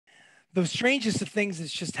The strangest of things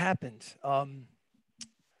has just happened.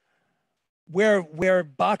 Where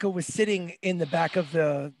Baca was sitting in the back of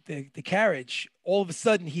the carriage, all of a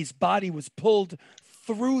sudden his body was pulled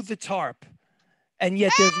through the tarp, and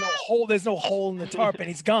yet there's no hole in the tarp, and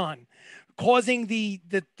he's gone, causing the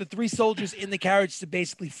three soldiers in the carriage to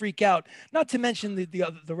basically freak out. Not to mention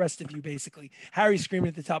the rest of you, basically. Harry screaming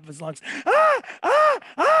at the top of his lungs, ah, ah,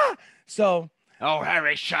 ah. So, oh,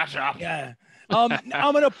 Harry, shut up. Yeah.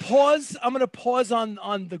 I'm gonna pause. I'm gonna pause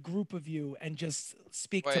on the group of you and just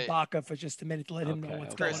speak to Baca for just a minute to let him know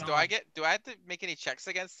what's going on. Do I have to make any checks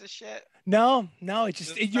against this shit? No. It's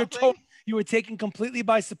just you were taken completely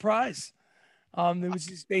by surprise. It was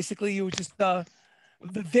just basically you were just the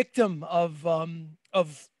victim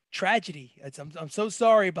of tragedy. I'm so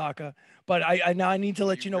sorry, Baca, but I now I need to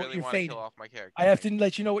let you know what your fate. I have to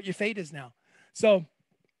let you know what your fate is now. So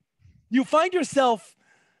you find yourself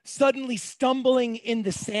suddenly stumbling in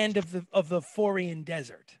the sand of the Forian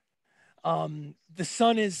desert. The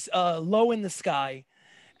sun is low in the sky,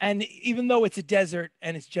 and even though it's a desert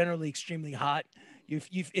and it's generally extremely hot,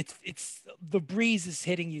 it's the breeze is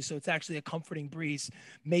hitting you, so it's actually a comforting breeze.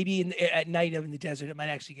 Maybe at night in the desert it might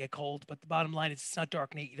actually get cold, but the bottom line is it's not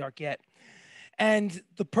dark yet. And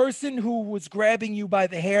the person who was grabbing you by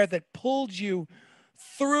the hair that pulled you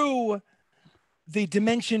through the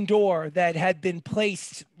dimension door that had been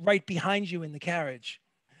placed right behind you in the carriage.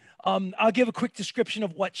 I'll give a quick description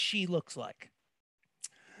of what she looks like.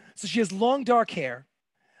 So she has long dark hair.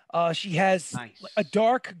 She has a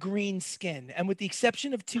dark green skin, and with the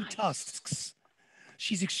exception of two tusks,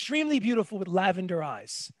 she's extremely beautiful with lavender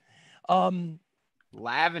eyes.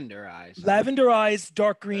 Lavender eyes. Lavender eyes,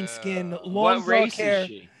 dark green skin, long dark hair. Is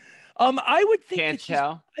she? I would think Can't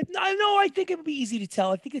tell. I think it would be easy to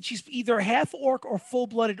tell. I think that she's either half orc or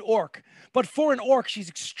full-blooded orc. But for an orc, she's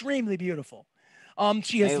extremely beautiful.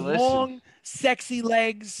 She has long, sexy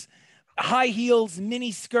legs, high heels,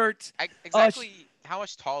 mini skirt. Exactly how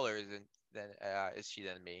much taller is she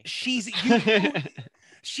than me? She's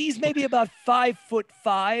maybe about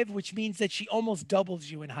 5'5", which means that she almost doubles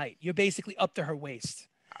you in height. You're basically up to her waist.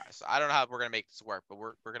 All right, so I don't know how we're gonna make this work, but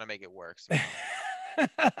we're gonna make it work. So.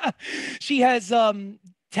 She has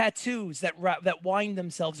tattoos that wind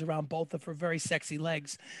themselves around both of her very sexy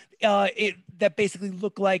legs. That basically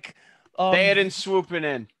look like Theoden swooping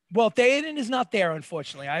in. Well, Theoden is not there,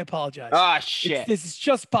 unfortunately. I apologize. Ah, shit. This is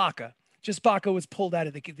just Baca. Just Baca was pulled out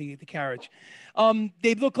of the carriage.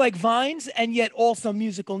 They look like vines and yet also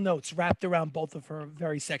musical notes wrapped around both of her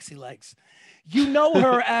very sexy legs. You know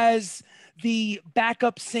her as the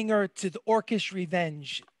backup singer to the Orcish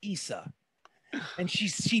Revenge, ISSA. And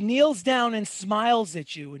she kneels down and smiles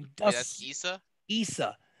at you and does. That's ISSA?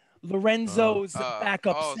 ISSA. Lorenzo's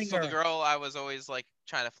backup singer. So the girl I was always like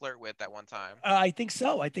trying to flirt with at one time. I think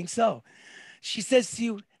so. She says to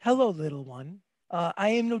you, "Hello, little one. I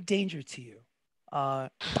am no danger to you.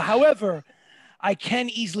 However, I can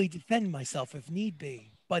easily defend myself if need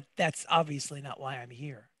be, but that's obviously not why I'm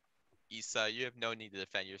here." ISSA, you have no need to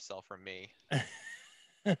defend yourself from me.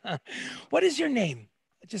 What is your name?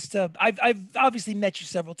 Just I've obviously met you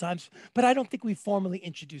several times, but I don't think we've formally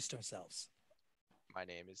introduced ourselves. My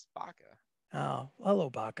name is Baca. Oh, hello,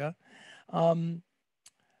 Baca.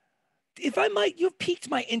 If I might, you've piqued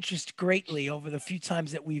my interest greatly over the few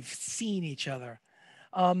times that we've seen each other.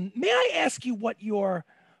 May I ask you what your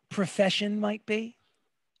profession might be?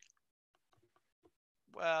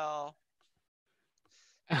 Well,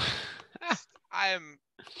 I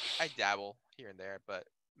dabble here and there, but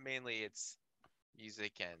mainly it's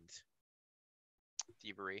music and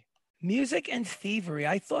thievery. Music and thievery.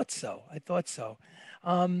 I thought so.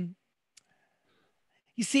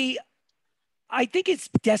 You see, I think it's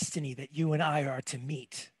destiny that you and I are to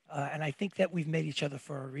meet. And I think that we've met each other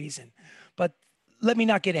for a reason. But let me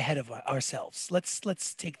not get ahead of ourselves. Let's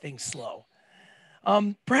take things slow.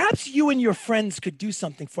 Perhaps you and your friends could do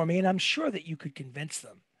something for me, and I'm sure that you could convince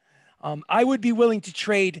them. I would be willing to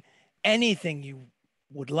trade anything you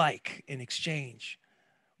would like in exchange.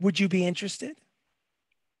 Would you be interested?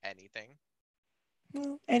 Anything.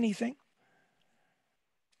 Well, anything.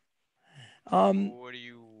 What do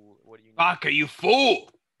you need? Baca, you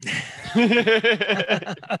fool!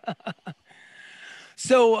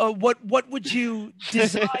 So, what would you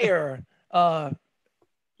desire?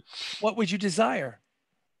 What would you desire?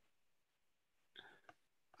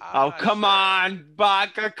 Oh, come on,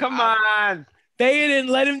 Baca, come on. Theoden,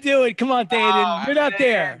 let him do it. Come on, Theoden. You're not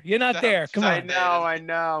there. You're not there. Come on. I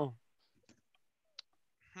know.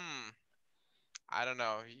 I don't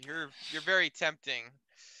know. You're very tempting.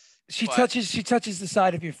 She touches the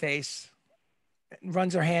side of your face.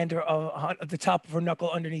 runs her hand at the top of her knuckle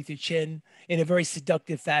underneath your chin in a very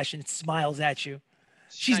seductive fashion, smiles at you.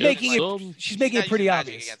 She's not making using it. magic- She's making not it pretty using magic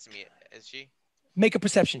obvious. against me, is she? Make a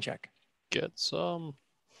perception check. Get some.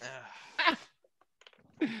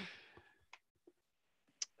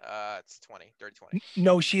 It's 20, dirty 20.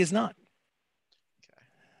 No, she is not. Okay.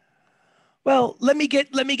 Well, let me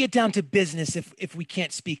get down to business if we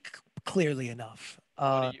can't speak clearly enough.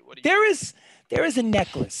 What do you There is a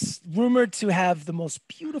necklace rumored to have the most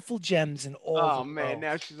beautiful gems in all Oh the man, world.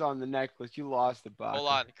 now she's on the necklace. You lost it, Baka. Hold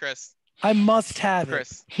on, Chris. I must have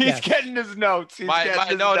Chris. it. He's Yes. getting his notes. He's getting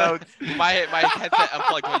his notes. My headset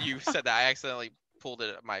unplugged when you said that. I accidentally pulled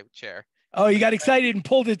it at my chair. Oh, he got excited and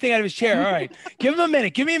pulled the thing out of his chair. All right, give him a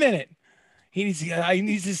minute. Give me a minute. He needs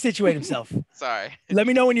to situate himself. Sorry. Let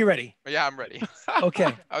me know when you're ready. Yeah, I'm ready.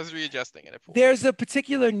 Okay. I was readjusting it. There's a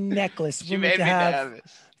particular necklace You rumored made to me have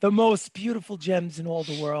nervous. the most beautiful gems in all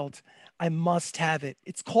the world. I must have it.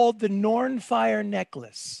 It's called the Nornfire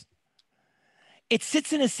necklace. It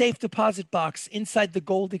sits in a safe deposit box inside the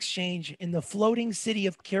gold exchange in the floating city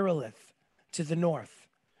of Kirillith to the north.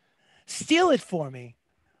 Steal it for me.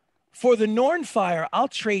 For the Nornfire, I'll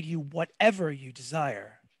trade you whatever you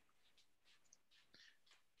desire.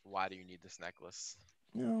 Why do you need this necklace?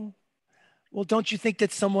 No. Well, don't you think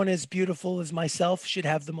that someone as beautiful as myself should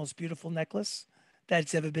have the most beautiful necklace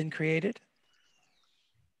that's ever been created?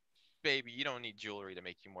 Baby, you don't need jewelry to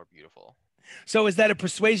make you more beautiful. So is that a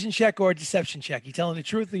persuasion check or a deception check? You telling the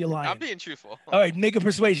truth or you lying? I'm being truthful. All right, make a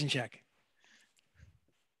persuasion check.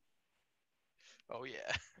 Oh yeah.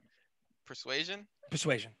 Persuasion?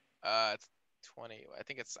 Persuasion. It's 20. I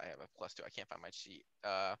think I have a +2. I can't find my sheet.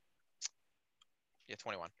 Yeah,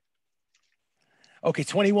 21. Okay,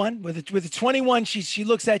 21. With a 21, she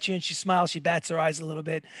looks at you and she smiles. She bats her eyes a little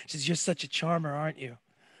bit. She says, "You're such a charmer, aren't you?"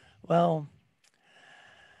 Well,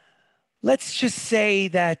 let's just say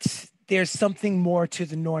that there's something more to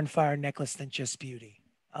the Nornfire necklace than just beauty.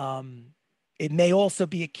 It may also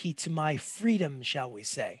be a key to my freedom, shall we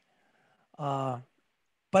say. But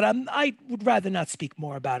I would rather not speak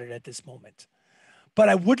more about it at this moment. But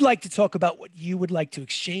I would like to talk about what you would like to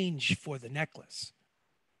exchange for the necklace.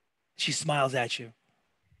 She smiles at you.